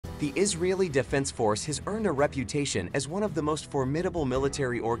The Israeli Defense Force has earned a reputation as one of the most formidable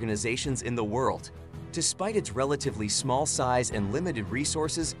military organizations in the world. Despite its relatively small size and limited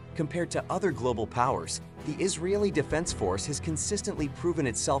resources compared to other global powers, the Israeli Defense Force has consistently proven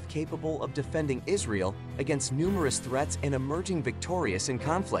itself capable of defending Israel against numerous threats and emerging victorious in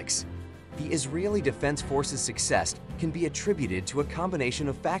conflicts. The Israeli Defense Force's success can be attributed to a combination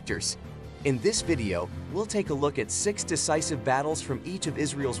of factors. In this video, we'll take a look at 6 decisive battles from each of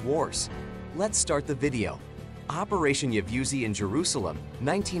Israel's wars. Let's start the video. Operation Yevuzi in Jerusalem,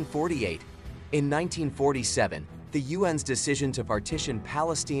 1948. In 1947, the UN's decision to partition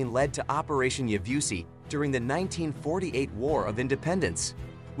Palestine led to Operation Yevuzi during the 1948 War of Independence.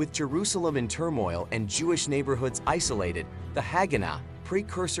 With Jerusalem in turmoil and Jewish neighborhoods isolated, the Haganah,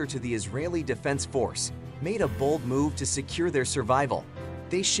 precursor to the Israeli Defense Force, made a bold move to secure their survival.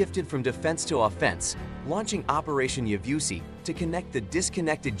 They shifted from defense to offense, launching Operation Yevuzi to connect the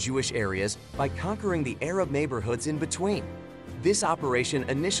disconnected Jewish areas by conquering the Arab neighborhoods in between. This operation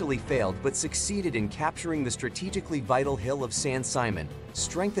initially failed but succeeded in capturing the strategically vital hill of San Simon,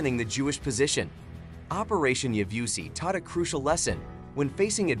 strengthening the Jewish position. Operation Yevuzi taught a crucial lesson. When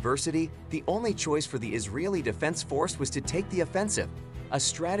facing adversity, the only choice for the Israeli Defense Force was to take the offensive, a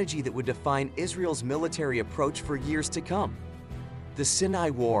strategy that would define Israel's military approach for years to come. The Sinai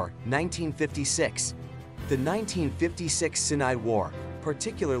War, 1956. The 1956 Sinai War,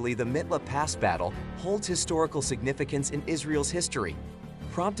 particularly the Mitla Pass battle, holds historical significance in Israel's history.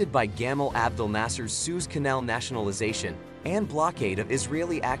 Prompted by Gamal Abdel Nasser's Suez Canal nationalization and blockade of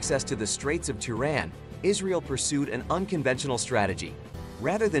Israeli access to the Straits of Tiran, Israel pursued an unconventional strategy.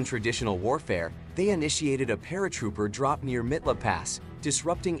 Rather than traditional warfare, they initiated a paratrooper drop near Mitla Pass,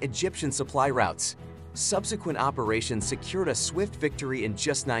 disrupting Egyptian supply routes. Subsequent operations secured a swift victory in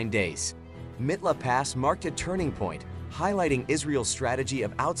just 9 days. Mitla Pass marked a turning point, highlighting Israel's strategy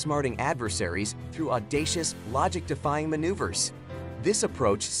of outsmarting adversaries through audacious, logic-defying maneuvers. This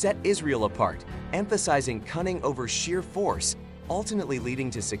approach set Israel apart, emphasizing cunning over sheer force, ultimately leading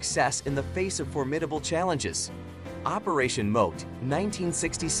to success in the face of formidable challenges. Operation Moat,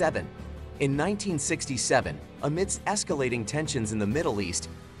 1967. In 1967, amidst escalating tensions in the Middle East,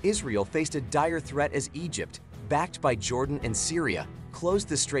 Israel faced a dire threat as Egypt, backed by Jordan and Syria, closed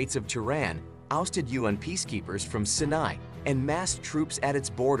the Straits of Tiran, ousted UN peacekeepers from Sinai, and massed troops at its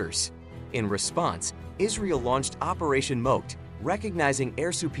borders. In response, Israel launched Operation Moat, recognizing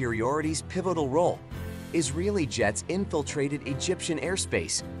air superiority's pivotal role. Israeli jets infiltrated Egyptian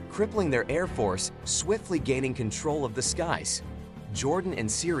airspace, crippling their air force, swiftly gaining control of the skies. Jordan and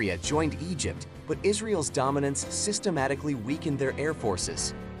Syria joined Egypt, but Israel's dominance systematically weakened their air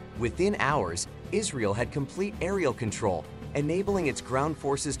forces. Within hours, Israel had complete aerial control, enabling its ground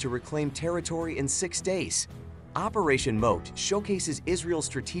forces to reclaim territory in 6 days. Operation Moat showcases Israel's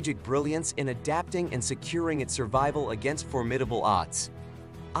strategic brilliance in adapting and securing its survival against formidable odds.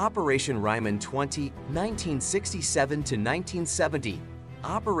 Operation Ryman 20, 1967 to 1970.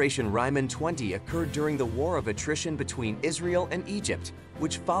 Operation Ryman 20 occurred during the War of Attrition between Israel and Egypt,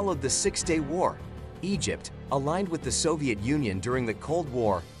 which followed the Six-Day War. Egypt, aligned with the Soviet Union during the Cold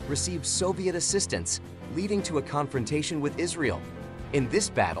War, received Soviet assistance, leading to a confrontation with Israel. In this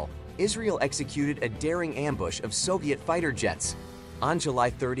battle, Israel executed a daring ambush of Soviet fighter jets. On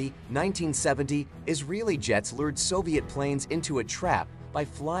July 30, 1970, Israeli jets lured Soviet planes into a trap by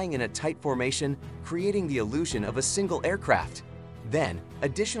flying in a tight formation, creating the illusion of a single aircraft. Then,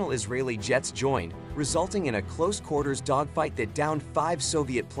 additional Israeli jets joined, resulting in a close-quarters dogfight that downed 5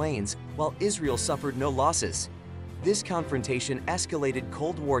 Soviet planes, while Israel suffered no losses. This confrontation escalated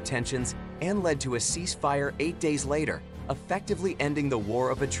Cold War tensions and led to a ceasefire 8 days later, effectively ending the War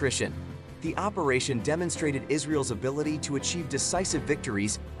of Attrition. The operation demonstrated Israel's ability to achieve decisive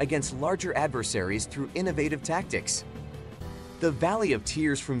victories against larger adversaries through innovative tactics. The Valley of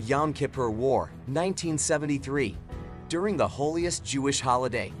Tears from Yom Kippur War, 1973. During the holiest Jewish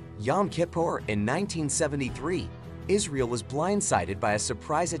holiday, Yom Kippur in 1973, Israel was blindsided by a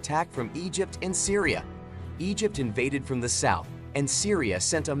surprise attack from Egypt and Syria. Egypt invaded from the south, and Syria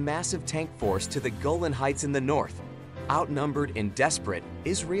sent a massive tank force to the Golan Heights in the north. Outnumbered and desperate,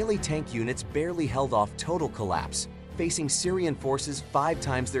 Israeli tank units barely held off total collapse, facing Syrian forces 5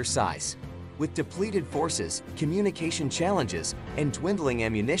 times their size. With depleted forces, communication challenges, and dwindling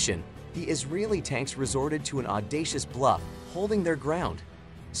ammunition, the Israeli tanks resorted to an audacious bluff, holding their ground.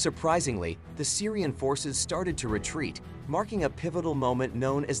 Surprisingly, the Syrian forces started to retreat, marking a pivotal moment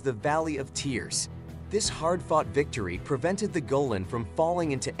known as the Valley of Tears. This hard-fought victory prevented the Golan from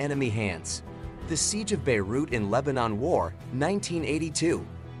falling into enemy hands. The Siege of Beirut in Lebanon War, 1982.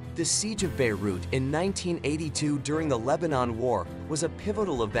 The Siege of Beirut in 1982 during the Lebanon War was a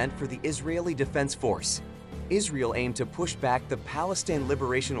pivotal event for the Israeli Defense Force. Israel aimed to push back the Palestine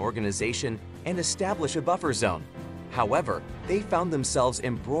Liberation Organization and establish a buffer zone. However, they found themselves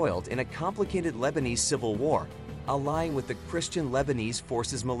embroiled in a complicated Lebanese civil war, allying with the Christian Lebanese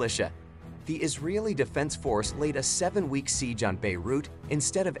Forces militia. The Israeli Defense Force laid a 7-week siege on Beirut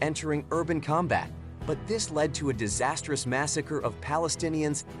instead of entering urban combat, but this led to a disastrous massacre of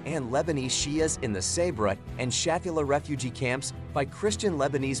Palestinians and Lebanese Shias in the Sabra and Shatila refugee camps by Christian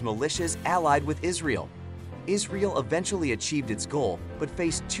Lebanese militias allied with Israel. Israel eventually achieved its goal, but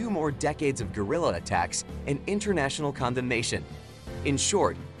faced 2 more decades of guerrilla attacks and international condemnation. In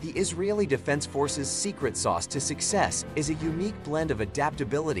short, the Israeli Defense Force's secret sauce to success is a unique blend of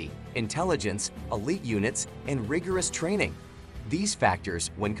adaptability, intelligence, elite units, and rigorous training. These factors,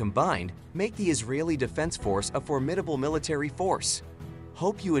 when combined, make the Israeli Defense Force a formidable military force.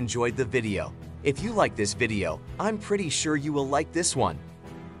 Hope you enjoyed the video. If you like this video, I'm pretty sure you will like this one.